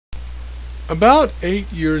About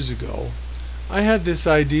 8 years ago, I had this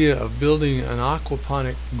idea of building an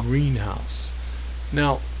aquaponic greenhouse.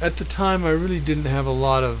 Now, at the time, I really didn't have a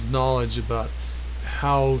lot of knowledge about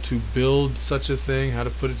how to build such a thing, how to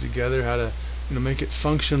put it together, how to make it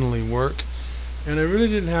functionally work. And I really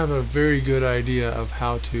didn't have a very good idea of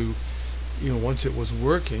how to, once it was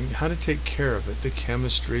working, how to take care of it, the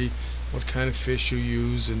chemistry, what kind of fish you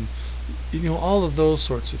use, and all of those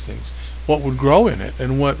sorts of things. What would grow in it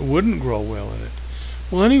and what wouldn't grow well in it.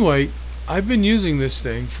 Well, anyway, I've been using this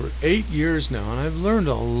thing for 8 years now, and I've learned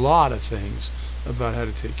a lot of things about how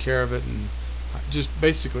to take care of it and just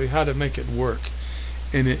basically how to make it work.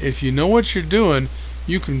 And if you know what you're doing,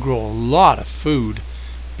 you can grow a lot of food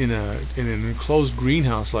in an enclosed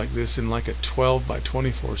greenhouse like this, in like a 12 by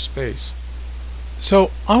 24 space.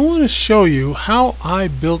 So I want to show you how I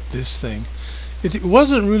built this thing. It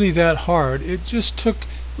wasn't really that hard. It just took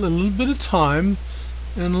a little bit of time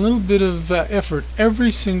and a little bit of effort every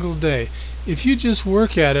single day. If you just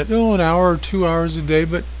work at it, an hour or 2 hours a day,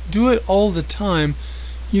 but do it all the time,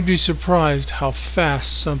 you'd be surprised how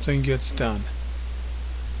fast something gets done.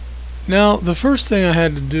 Now, the first thing I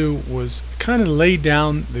had to do was kind of lay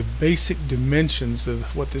down the basic dimensions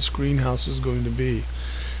of what this greenhouse was going to be.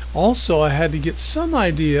 Also, I had to get some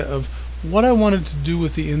idea of what I wanted to do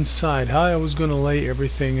with the inside, how I was going to lay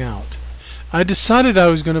everything out. I decided I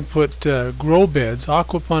was going to put grow beds,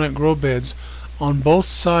 aquaponic grow beds, on both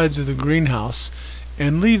sides of the greenhouse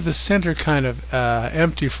and leave the center kind of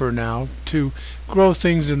empty for now to grow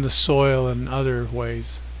things in the soil and other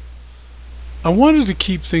ways. I wanted to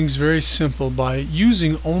keep things very simple by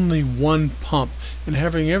using only one pump and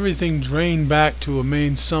having everything drain back to a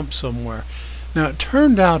main sump somewhere. Now, it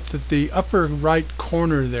turned out that the upper right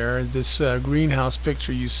corner there, this greenhouse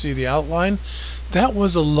picture you see the outline, that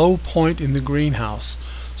was a low point in the greenhouse.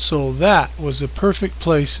 So that was a perfect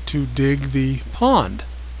place to dig the pond.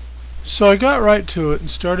 So I got right to it and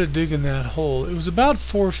started digging that hole. It was about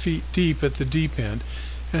 4 feet deep at the deep end,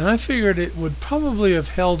 and I figured it would probably have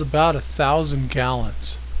held about 1,000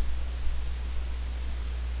 gallons.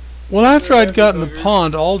 Well, after I'd gotten the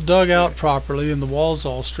pond all dug out properly and the walls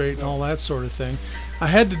all straight and all that sort of thing, I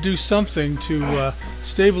had to do something to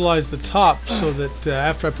stabilize the top so that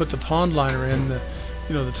after I put the pond liner in,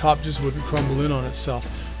 the top just wouldn't crumble in on itself.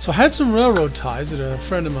 So I had some railroad ties that a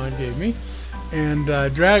friend of mine gave me, and I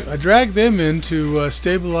dragged them in to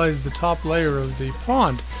stabilize the top layer of the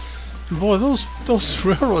pond. And boy, those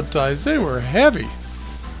railroad ties, they were heavy.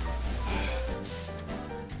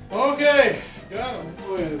 Okay. Got him.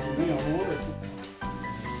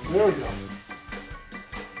 There we go.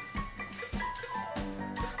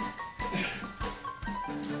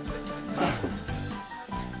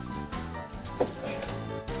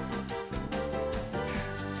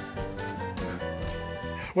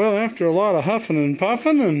 Well, after a lot of huffing and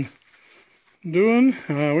puffing and doing,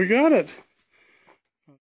 we got it.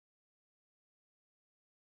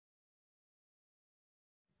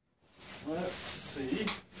 Let's see.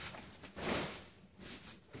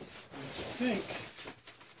 I think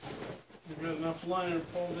we've got enough liner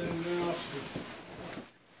pulled in now to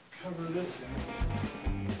cover this in.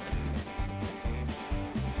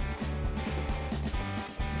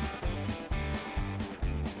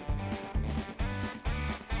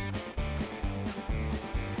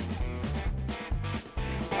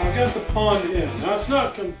 I've got the pond in. Now, it's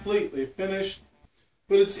not completely finished,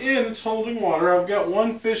 but it's in. It's holding water. I've got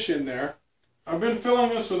one fish in there. I've been filling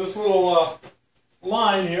this with this little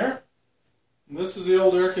line here. And this is the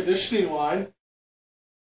old air conditioning line.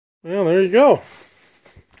 Well, there you go.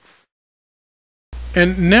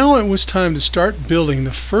 And now it was time to start building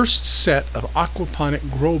the first set of aquaponic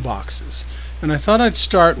grow boxes. And I thought I'd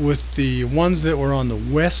start with the ones that were on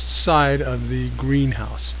the west side of the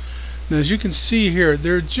greenhouse. Now, as you can see here,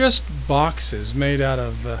 they're just boxes made out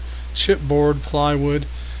of chipboard plywood,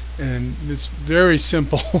 and it's very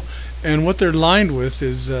simple. And what they're lined with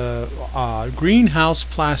is greenhouse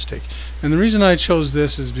plastic. And the reason I chose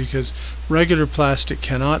this is because regular plastic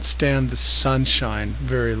cannot stand the sunshine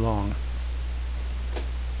very long.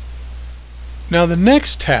 Now, the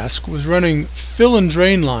next task was running fill and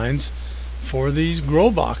drain lines for these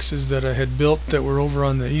grow boxes that I had built that were over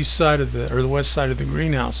on the east side of the west side of the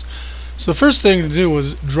greenhouse. So the first thing to do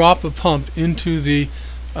was drop a pump into the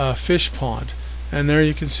fish pond. And there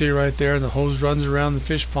you can see right there, the hose runs around the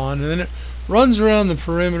fish pond, and then it runs around the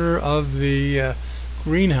perimeter of the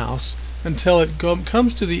greenhouse until it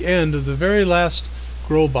comes to the end of the very last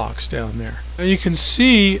grow box down there. And you can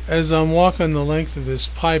see as I'm walking the length of this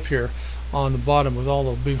pipe here on the bottom with all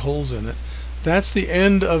the big holes in it, that's the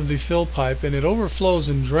end of the fill pipe, and it overflows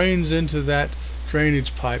and drains into that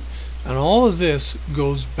drainage pipe And all of this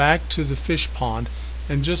goes back to the fish pond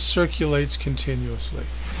and just circulates continuously.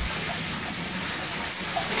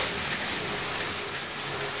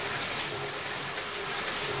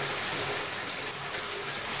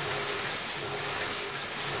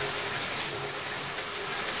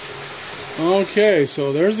 Okay,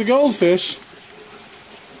 so there's the goldfish.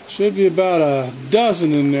 Should be about a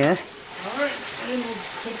dozen in there. Alright, and we'll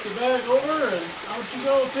take the bag over and out you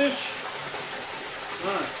go, fish.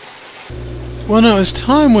 Alright. Well, now as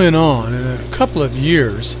time went on, in a couple of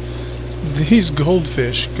years, these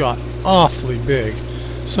goldfish got awfully big.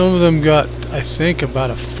 Some of them got, I think, about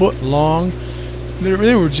a foot long.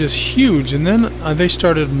 They were just huge, and then they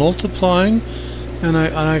started multiplying, and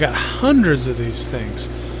I got hundreds of these things.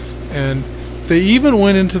 And they even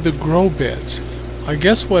went into the grow beds. I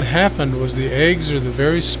guess what happened was the eggs or the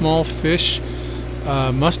very small fish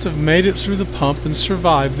must have made it through the pump and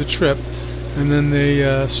survived the trip, and then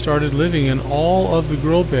they started living in all of the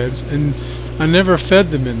grow beds, and I never fed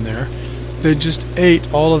them in there. They just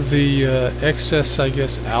ate all of the excess, I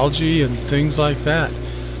guess, algae and things like that.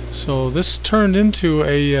 So this turned into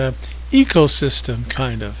a ecosystem,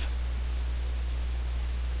 kind of.